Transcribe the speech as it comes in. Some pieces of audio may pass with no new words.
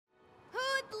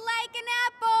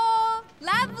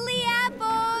Lovely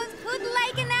apples! Who'd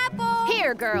like an apple?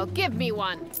 Here, girl, give me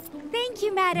one. Thank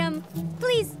you, madam.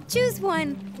 Please, choose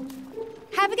one.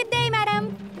 Have a good day,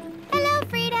 madam. Hello,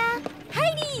 Frida.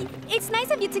 Heidi! It's nice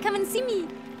of you to come and see me.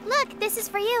 Look, this is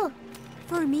for you.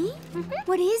 For me?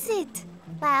 What is it?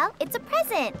 Well, it's a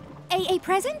present. A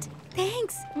present?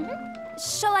 Thanks.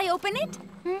 Shall I open it?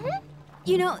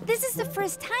 You know, this is the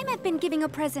first time I've been giving a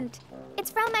present. It's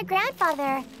from my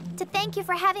grandfather, to thank you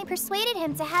for having persuaded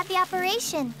him to have the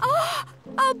operation. Oh,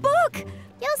 a book!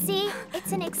 You'll see,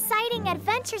 it's an exciting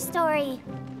adventure story.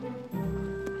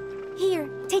 Here,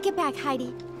 take it back,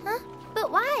 Heidi. Huh?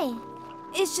 But why?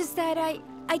 It's just that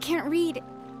I can't read.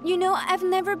 You know, I've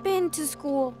never been to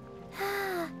school.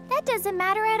 That doesn't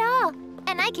matter at all.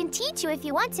 And I can teach you if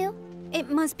you want to. It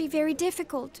must be very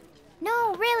difficult.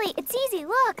 No, really, it's easy,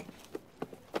 look.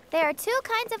 There are two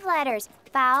kinds of letters,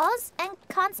 vowels and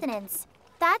consonants.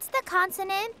 That's the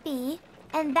consonant B,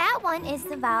 and that one is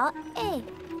the vowel A.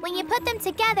 When you put them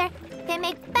together, they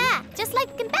make ba, just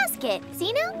like in basket.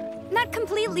 See now? Not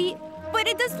completely, but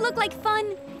it does look like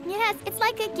fun. Yes, it's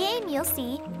like a game, you'll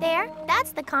see. There,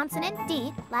 that's the consonant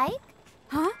D, like?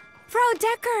 Huh? Frau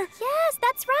Decker! Yes,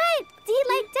 that's right! D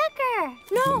like Decker!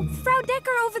 No, Frau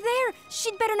Decker over there!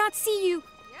 She'd better not see you.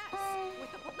 Yes,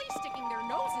 with the police sticking their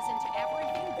noses into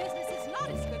everything, business is not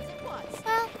as good as it was.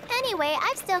 Well, anyway,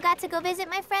 I've still got to go visit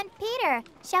my friend Peter.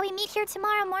 Shall we meet here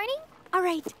tomorrow morning? All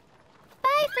right.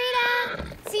 Bye,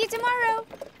 Frida! See you tomorrow.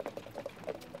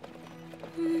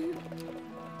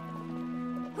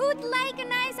 Who'd like a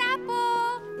nice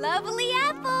apple? Lovely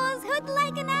apples! Who'd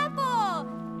like an apple?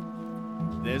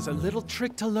 There's a little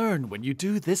trick to learn when you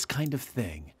do this kind of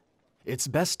thing. It's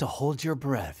best to hold your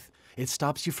breath. It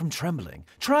stops you from trembling.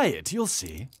 Try it, you'll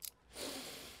see.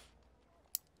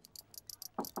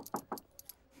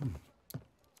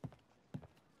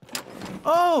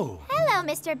 Oh! Hello,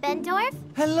 Mr. Bendorf.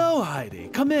 Hello, Heidi.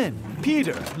 Come in.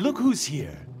 Peter, look who's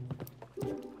here.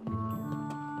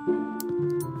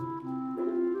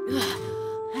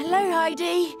 Hello,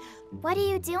 Heidi. What are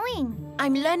you doing?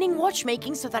 I'm learning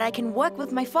watchmaking so that I can work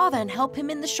with my father and help him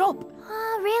in the shop.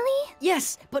 Oh, really?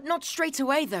 Yes, but not straight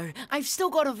away, though. I've still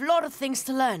got a lot of things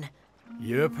to learn.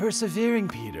 You're persevering,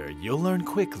 Peter. You'll learn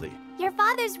quickly. Your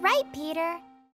father's right, Peter.